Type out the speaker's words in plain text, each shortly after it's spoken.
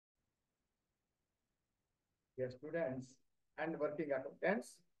dear students and working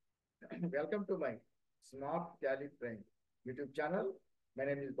accountants. Welcome to my Smart Tally Train YouTube channel. My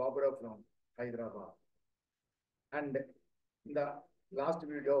name is Barbara from Hyderabad. And in the last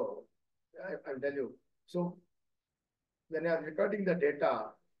video, I will tell you. So when I am recording the data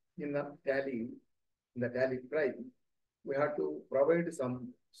in the tally frame, we have to provide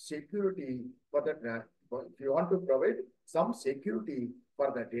some security for the data. If you want to provide some security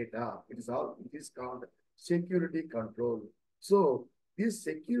for the data, it is called security control. So this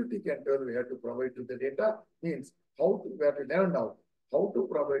security control we have to provide to the data means we have to learn now how to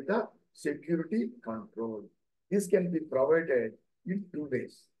provide the security control. This can be provided in 2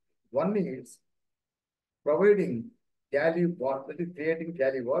 ways. One is providing tally word, that is creating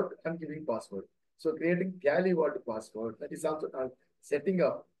tally word and giving password. So creating tally word password, that is also called setting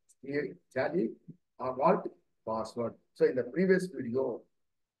up tally word password. So in the previous video,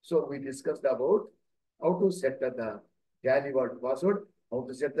 so we discussed about how to set the tally word password, how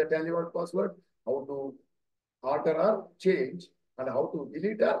to set the tally word password, how to alter or change, and how to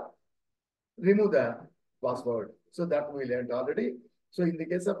delete or remove the password. So that we learned already. So in the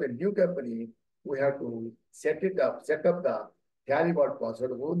case of a new company, we have to set up the tally word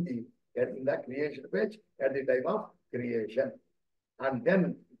password only in the creation page at the time of creation. And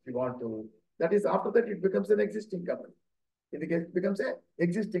then if you want to, that is after that it becomes an existing company. In the case it becomes an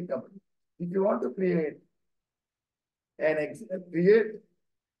existing company. If you want to create I'll tell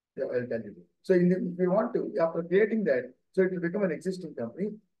you. So if you want to, after creating that, so it will become an existing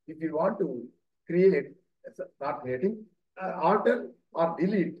company. If you want to create, not creating, alter or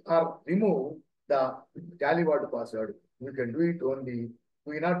delete or remove the tally word password, we can do it only.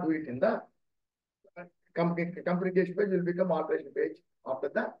 We cannot do it in the communication page. Will become alteration page after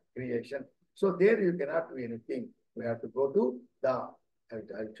the creation. So there you cannot do anything. We have to go to the.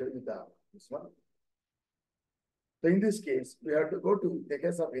 I'll show you this one. So in this case, we have to go to the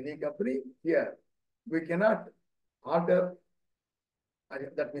case of any company here. We cannot alter,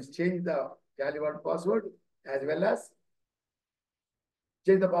 that means change the tally word password as well as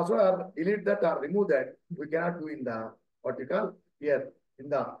change the password or delete that or remove that. We cannot do in the what you call here in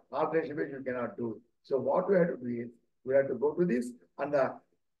the alteration page. You cannot do. So what we have to do is we have to go to this and the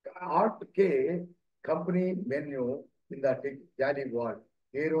Alt K company menu in the tally word.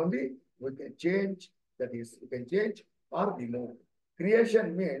 Here only we can change. That is, you can change or remove.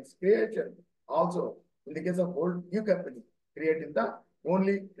 Creation means creation also. In the case of old new company, create in the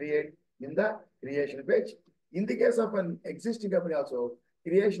creation page. In the case of an existing company also,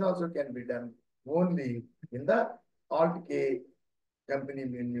 creation also can be done only in the Alt K company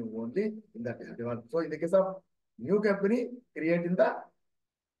menu only in that one. So in the case of new company, create in the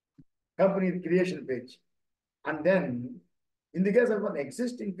company creation page. And then in the case of an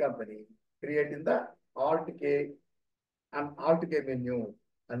existing company, create in the Alt K and Alt K menu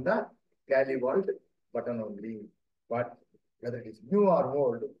and the tally word button only. But whether it is new or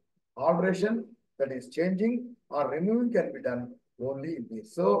old, alteration, that is changing or removing, can be done only in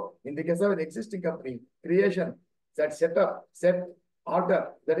this. So in the case of an existing company, creation, that setup, set,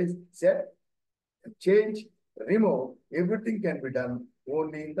 alter, that is set, change, remove, everything can be done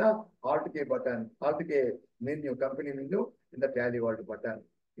only in the Alt K button, Alt K menu, company menu, in the tally word button.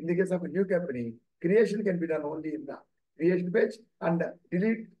 In the case of a new company, creation can be done only in the creation page and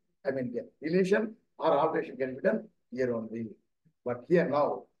deletion or alteration can be done here only. But here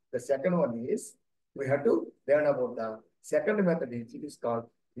now, the second one is, we have to learn about the second method. It is called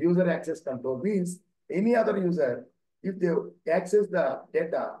user access control. Means any other user, if they access the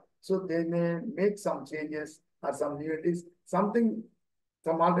data, so they may make some changes or some new entries, some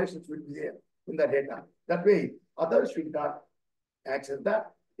alterations will be there in the data. That way, others should not access the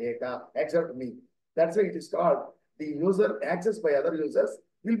data except me. That's why it is called the user access by other users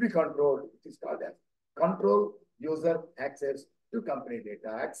will be controlled. It is called as control user access to company data.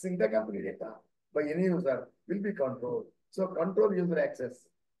 Accessing the company data by any user will be controlled. So control user access.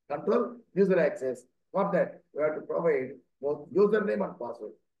 Control user access. For that, we have to provide both username and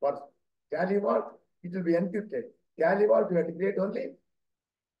password. For tally word, it will be encrypted. Tally word, we have to create only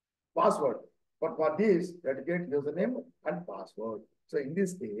password. But for this, we have to create username and password. So in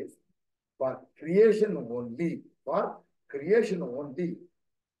this case, for creation only,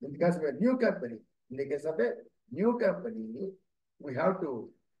 in the case of a new company, we have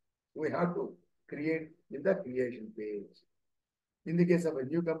to create in the creation page. In the case of a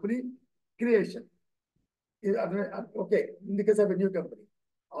new company, creation. Okay, in the case of a new company,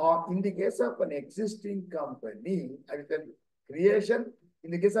 or in the case of an existing company, I will tell you, creation.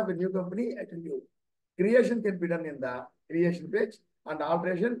 In the case of a new company, I tell you, creation can be done in the creation page and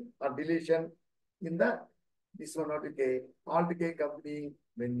alteration or deletion in the This one not K, alt K company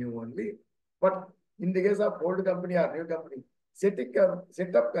menu only. But in the case of old company or new company,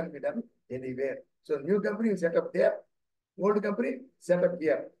 setup can be done anywhere. So new company you set up there, old company set up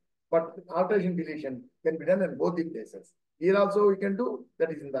here. But alteration deletion can be done in both the places. Here also we can do,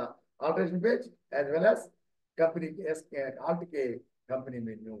 that is in the alteration page as well as company alt K company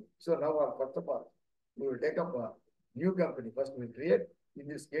menu. So now first of all, we will take up a new company. First we will create in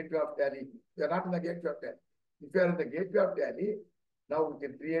this gateway of tally. You are not in the gateway of tally. If you are in the gateway of tally, now we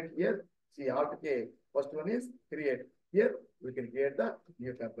can create here. See, alt K. First one is create. Here we can create the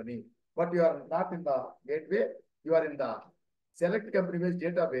new company. But you are not in the gateway. You are in the select company based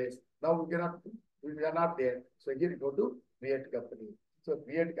database. Now we are not there. So here you go to create company. So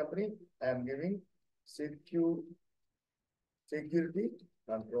create company, I am giving security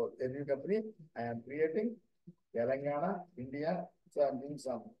control. A new company, I am creating Telangana, India. So I am giving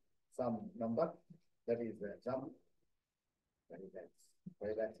some number. That is some 5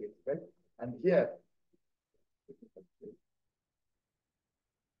 lakhs, and here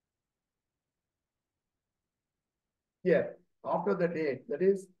after the date, that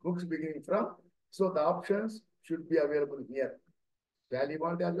is books beginning from. So the options should be available here. Value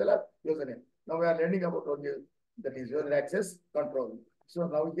amount as well as username. Now we are learning about only that is user access control. So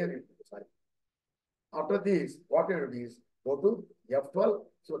now here, sorry. After this, whatever it is, go to F12.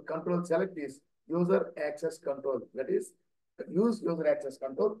 So control select is user access control. That is use user access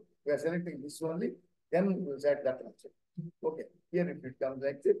control. We are selecting this only. Then we will set that also. Okay. Here if it comes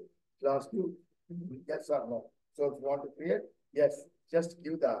exit, it will ask you yes or no. So if you want to create, yes, just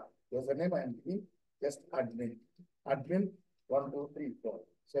give the username and giving just admin. Admin 1, 2, 3, 4.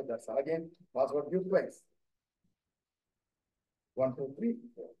 So that's again password give twice. 1, 2, 3,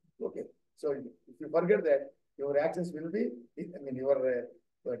 4. Okay. So if you forget that, your access will be,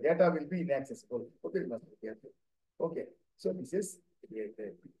 your data will be inaccessible. Okay, you must be careful. Okay. So this is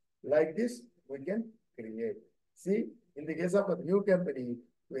created. Like this, we can create. See, in the case of a new company,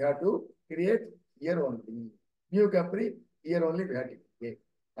 we have to create here only. New company, here only we have to create.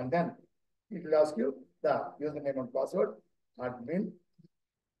 And then it will ask you the username and password, admin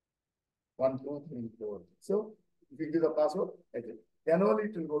 1, 2, 3, 4. So if you give the password, then only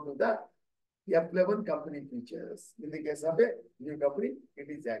it will go to the F11 company features. In the case of a new company, it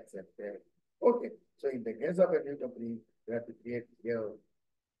is accepted. Okay. So in the case of a new company, you have to create here.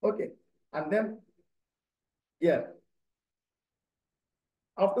 Okay. And then here.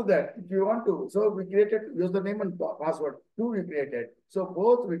 After that, if you want to, so we created username and password. 2 we created. So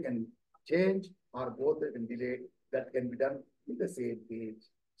both we can change or both we can delete. That can be done in the same page.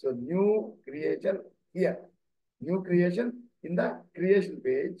 So new creation here. New creation in the creation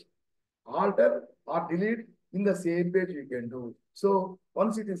page. Alter or delete in the same page you can do. So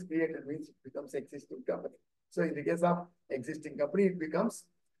once it is created means it becomes existing company. So in the case of existing company, it becomes,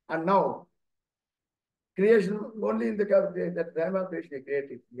 and now creation only in the that time of creation we create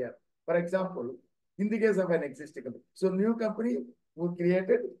it here. For example, in the case of an existing company. So new company we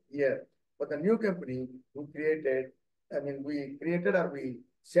created here. But the new company we created, we created or we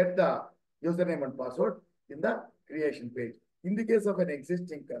set the username and password in the creation page. In the case of an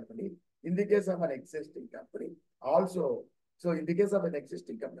existing company, also, so in the case of an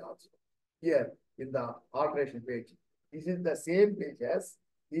existing company also, here in the alteration page, this is the same page as,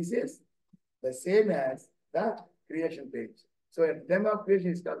 this is the same as the creation page. So at the time of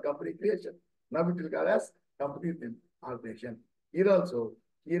creation is called company creation. Now it will call as company alteration. Here also,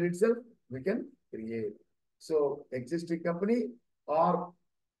 here itself, we can create. So existing company or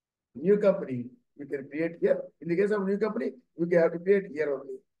new company, we can create here. In the case of new company, we can have to create here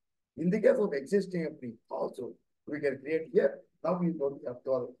only. In the case of existing company, also, we can create here. Now we go to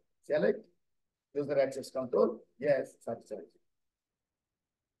F12, select user access control. Yes, sorry.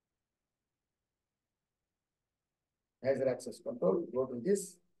 User access control, go to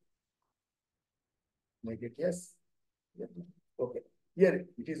this, make it yes. Okay. Here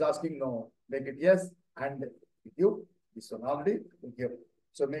it is asking no, make it yes, and give this one already we give.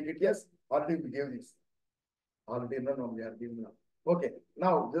 So make it yes, already we give this. Already no, we are giving now. Okay,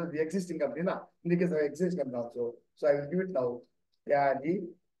 now the existing company now. In the case of existing company also, so I will give it now. Yeah,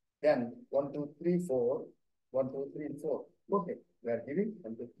 then 1, 2, 3, 4. 1, 2, 3, 4. Okay, we are giving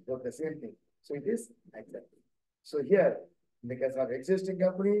the same thing. So it is accepted. So here, in the case of existing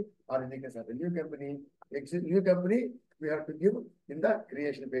company or in the case of a new company, we have to give in the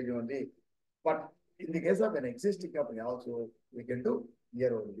creation page only. But in the case of an existing company also, we can do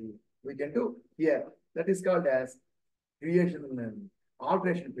here only. We can do here. That is called as creation and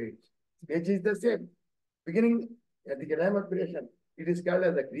alteration page. Page is the same. Beginning at the time of creation, it is called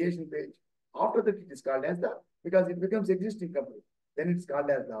as the creation page. After that, it is called as the, because it becomes existing company. Then it's called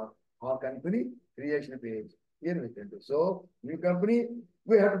as the our company creation page. Here we can do. So new company,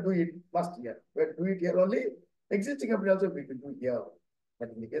 we have to do it first here. We have to do it here only. Existing company also we can do here. But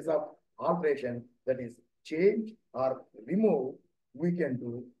in the case of alteration, that is change or remove, we can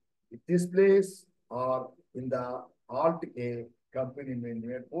do this place or in the Alt A company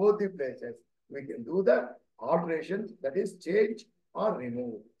menu. At both the places, we can do the alteration, that is change or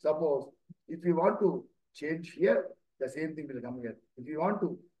remove. Suppose if you want to change here, the same thing will come here. If you want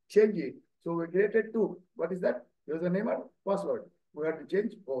to change it, so we created two. What is that? Username and password. We have to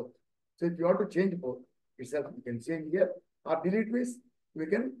change both. So if you want to change both, itself we can change here. Or delete means we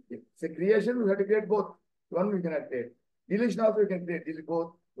can say creation, we have to create both. One we cannot create. Deletion also we can create, delete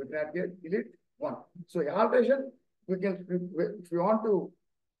both. We cannot create, delete one. So alteration, we can, if you want to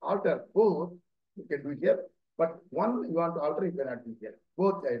alter both, you can do it here. But one you want to alter, you cannot do here.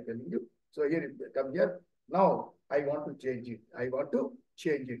 Both I am telling you. So here it come here. Now I want to change it. I want to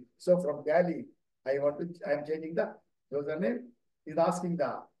change it. So from Tally, I am changing the username. Is asking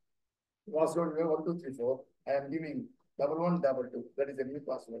the password 1234. I am giving 1122. That is a new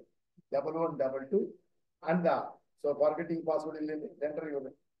password. 1122. And the so forgetting password will enter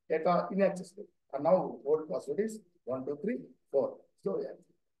your data inaccessible. And now old password is 1234. So yeah.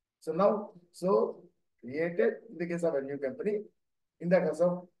 So now created in the case of a new company. In the case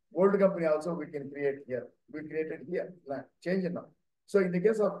of old company also we can create here. We created here. Now, change it now. So in the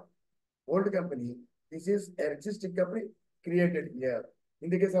case of old company, this is an existing company created here. In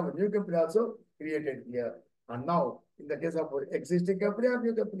the case of a new company also created here. And now in the case of existing company or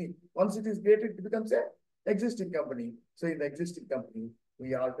new company, once it is created, it becomes a existing company. So in the existing company,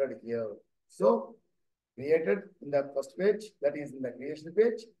 we altered here. So created in the first page, that is in the creation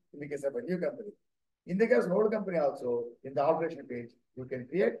page, in the case of a new company. In the case of old company also, in the alteration page, you can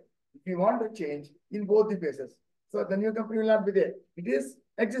create. If you want to change in both the places, so the new company will not be there. It is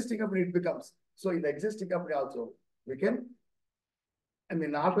existing company, it becomes. So in the existing company also, we can,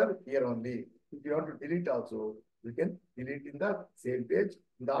 alter here only. If you want to delete also, we can delete in the same page,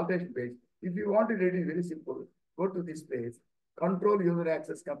 in the alteration page. If you want to delete it, very simple. Go to this page, control user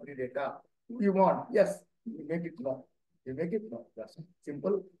access company data. You want, yes, you make it no. You make it no. That's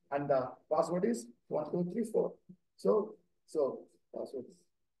simple. And the password is 1234. So password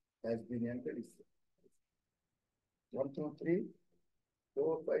has been entered. Is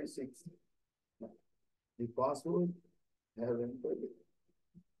 123456. The password has entered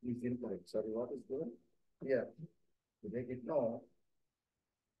is incorrect. Sorry, what is given? Here, to make it no.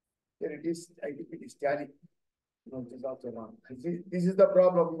 Here it is. I think it is Tally. No, it is also wrong. This is the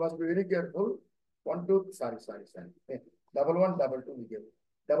problem. You must be very careful. 12. Sorry. 1122 we give.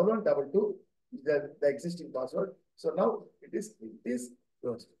 1122 is the existing password. So now it is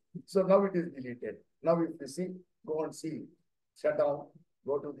closed. So now it is deleted. Now if you see, go and see, shut down,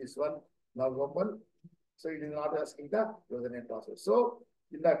 go to this one, now open. So it is not asking the username password. So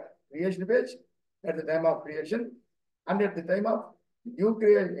in the creation page, at the time of creation and at the time of new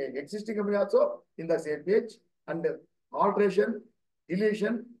creation, existing company also in the same page, and alteration,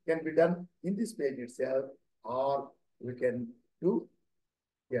 deletion can be done in this page itself, or we can do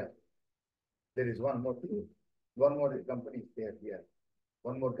here. There is one more thing. One more company is there here.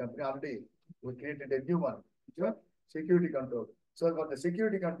 One more company already. We created a new one. Which one? Security control. So for the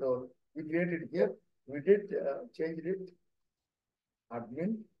security control, we created here. We did change it.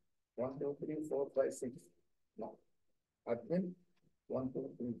 Admin 1, 2, 3, 4, 5, 6. No. Admin 1, 2,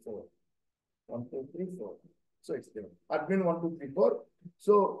 3, 4. 1, 2, 3, 4. So it's there. Admin 1, 2, 3, 4.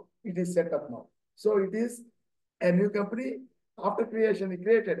 So it is set up now. So it is a new company. After creation, we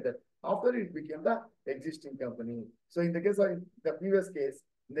created that. After it became the existing company. So in the case of the previous case,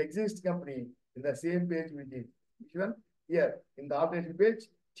 in the existing company, in the same page we did. Which one? Here, in the alteration page,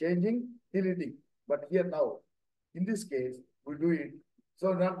 changing, deleting. But here now, in this case, we do it.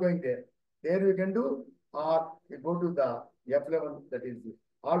 So not going there. There we can do, or we go to the F11, that is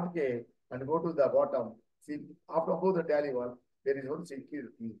Alt K, and go to the bottom. See, after both the Tally one, there is one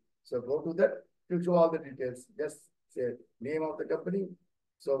security. So go to that to show all the details. Just say name of the company.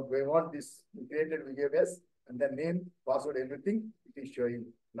 So we want this created, we gave yes, and then name, password, everything it is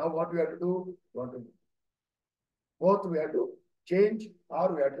showing. Now what we have to do? Both we have to change,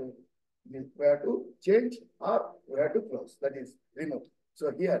 or we have to change, or we have to close. That is remove.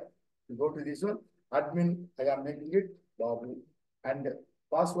 So here we go to this one. Admin, I am making it Babu, and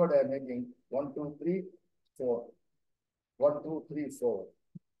password I am making 1, 2, 3, 4. 1, 2, 3, 4.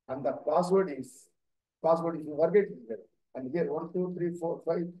 And the password is if you forget it. And here 1, 2, 3, 4,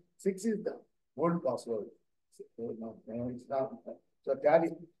 5, 6 is the old password. So now it's not. So Tally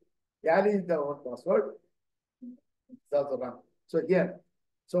Tally is the old password. It's also wrong. So here,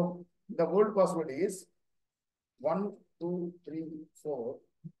 so the old password is 1234.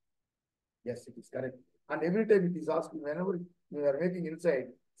 Yes, it is correct. And every time it is asking, whenever you are making inside,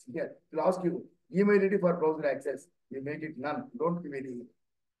 here, it will ask you email ID for browser access. You make it none. Don't give any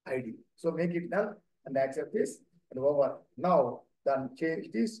ID. So make it none and accept this and over. Now, then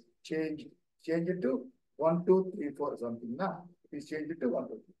change this, change it to 1234 something. Now, please change it to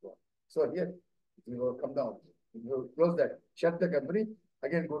 1234. So here, you will come down. You will close that. Shut the company.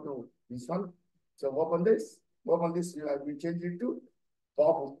 Again, go to this one. So open this. Open this. You have changed it to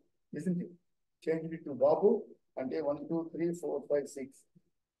Babu, isn't it? Change it to Babu and 1, 2, 3, 4, 5, 6.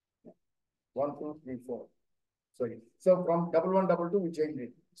 1, 2, 3, 4. Sorry. So from 1122 we changed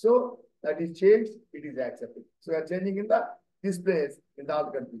it. So that is changed, it is accepted. So we are changing in the this place in the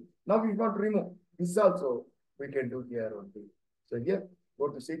other country. Now we want to remove this also we can do here only. So here go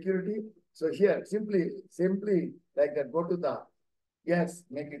to security. So here simply like that go to the yes,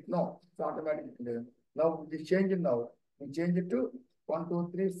 make it no. It's automatically. Now we change it now. We change it to 1,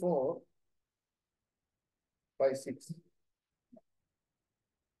 2, 3, 4, 5, 6.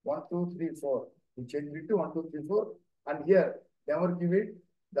 1, 2, 3, 4. We change it to 1, 2, 3, 4. And here, never give it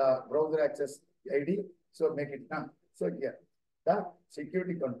the browser access ID. So make it none. So here, the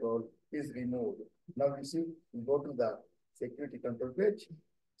security control is removed. Now you see, we go to the security control page.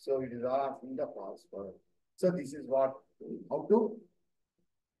 So it is asking the password. So this is what, how to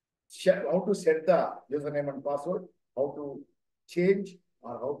set the username and password, how to change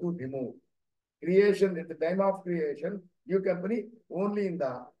or how to remove. Creation, at the time of creation, new company only in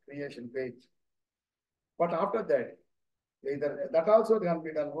the creation page. But after that, either that also can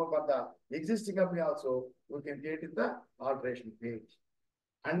be done, but the existing company also we can create in the alteration page.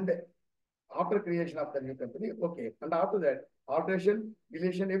 And after creation of the new company, okay. And after that, alteration,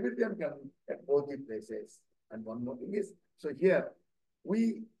 deletion, everything can at both the places. And one more thing is, so here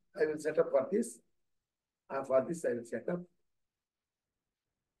I will set up for this. And for this, I will set up.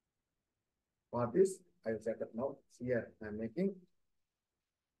 For this, I will set up now. Here, I am making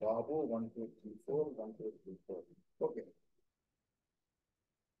Babu 1, 2, 3, 4, 1, 2, 3, 4. Okay.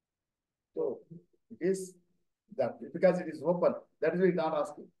 So it is that because it is open, that is why it not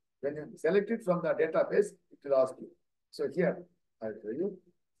asking. When you select it from the database, it will ask you. So here, I will tell you,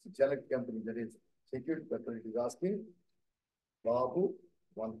 select company, that is security control, it is asking Babu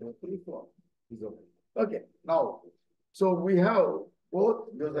 1, 2, 3, 4. Is okay. Okay. Now, so we have both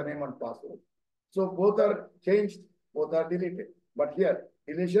username and password. So both are changed, both are deleted. But here,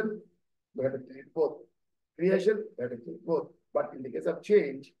 deletion, we have to delete both. Creation, we have to delete both. But in the case of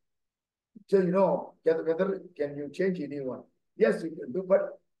change, so you know whether can you change anyone? Yes, you can do,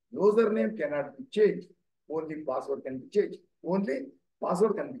 but username cannot be changed. Only password can be changed. Only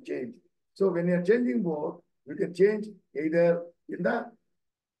password can be changed. So when you are changing both, you can change either in the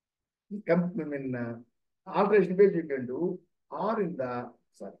alteration page you can do, or in the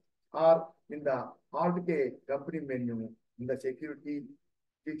Alt K company menu in the security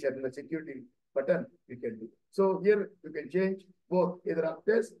feature in the security button you can do. So here you can change both either of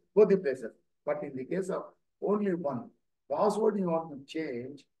place, both the places. But in the case of only one password you want to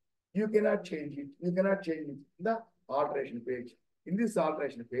change, you cannot change it. You cannot change it in the alteration page. In this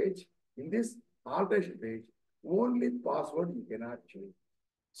alteration page, only password you cannot change.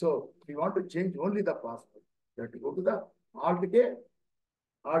 So if you want to change only the password, you have to go to the Alt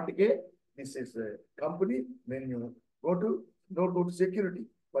K. This is a company menu. Go to security.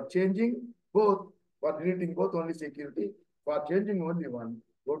 For changing both, for deleting both only security. For changing only one,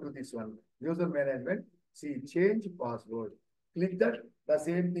 go to this one. User management. See change password. Click that. The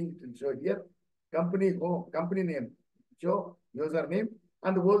same thing it will show here. Company home, company name. Show username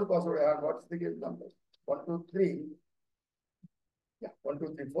and the whole password. What's the given number? 1, 2, 3. Yeah, 1,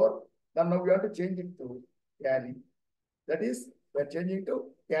 2, 3, 4. Then now we have to change it to carry. That is, we are changing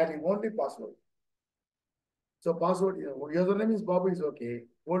to carry only password. So password, username is Babu is okay.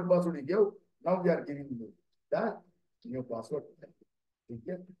 Old password you give. Now we are giving you the new password.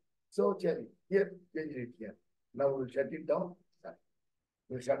 Okay. So here, change it here. Now we will shut it down.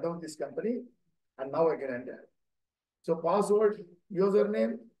 We will shut down this company and now I can enter. So password,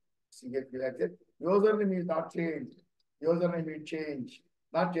 username, see here, username is not changed. Username is changed,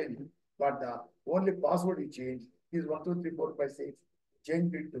 not changed. But the only password is changed is 1, 2, 3, 4, 5, 6.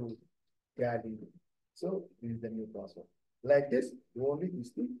 Change it to carry. So this is the new password. Like this, only this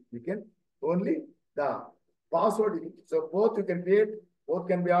thing you can only the password. So both you can create, both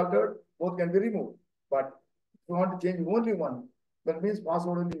can be altered, both can be removed. But if you want to change only one, that means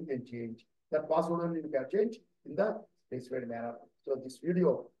password only you can change. That password only you can change in the specified manner. So this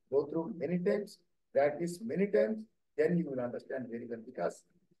video go through many times, practice many times, then you will understand very well, because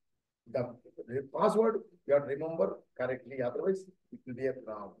the password you have to remember correctly, otherwise it will be a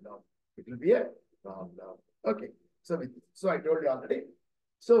problem. It will be a problem. Okay. So I told you already.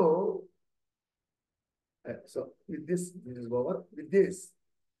 So with this is over. With this,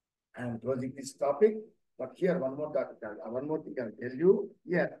 I am closing this topic. But here one more thing I will tell you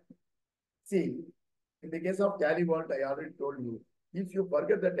here. See, in the case of Tally Vault, I already told you, if you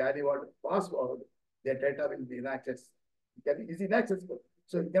forget the Tally Vault password, the data will be inaccessible. It is inaccessible.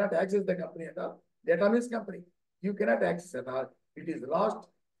 So you cannot access the company at all. Data means company. You cannot access at all. It is lost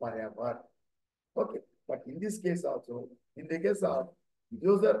forever. Okay. But in this case also, in the case of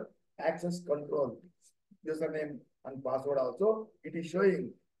user access control, username and password also, it is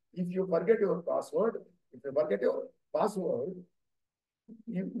showing if you forget your password,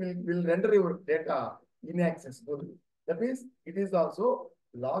 you will render your data inaccessible. That means it is also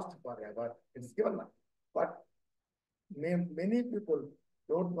lost forever. It is given. But many people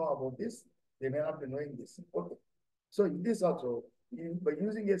don't know about this. They may not be knowing this. Okay. So in this also, by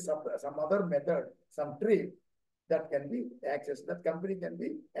using some other method, some trick that can be accessed, that company can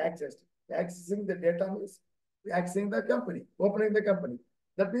be accessed. Accessing the data means accessing the company, opening the company.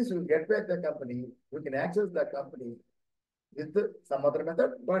 That means you get back the company, you can access the company with some other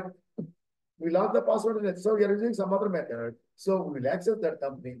method, but we lost the password, so we are using some other method. So we will access that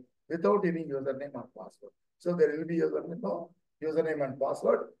company without any username or password. So there will be username and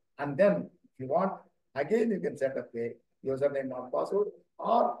password. And then if you want, again, you can set up a username or password,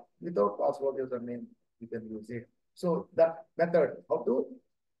 or without password username, you can use it. So that method, how to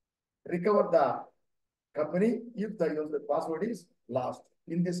recover the company if the user password is lost.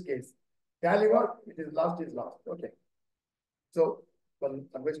 In this case, tally what it is lost is lost. Okay. So, one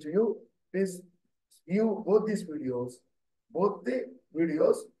advice to you, please view both the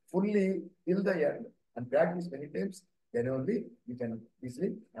videos fully till the end and practice many times. Then only you can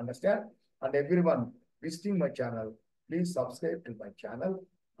easily understand. And everyone visiting my channel, please subscribe to my channel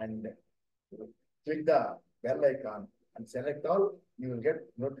and click the bell icon and select all. You will get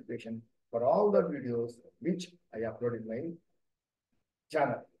notification for all the videos which I upload in my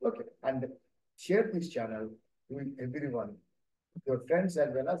channel. Okay. And share this channel to everyone, your friends as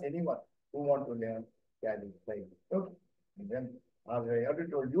well as anyone who want to learn Tally. Okay. And then, as I already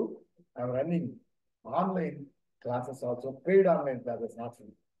told you, I'm running online classes also, paid online classes, not free.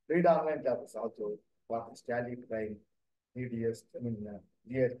 Paid online classes also for this Tally, EDS,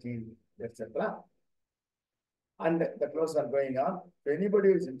 GST, etc. And the classes are going on. If anybody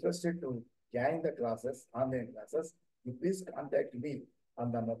is interested to join the classes, online classes, you please contact me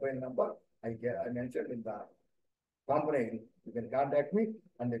on the mobile number I mentioned in the component. You can contact me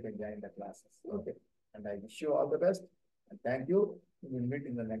and you can join the classes. Okay. And I wish you all the best. And thank you. We will meet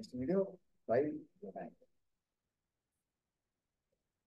in the next video. Bye. Good night.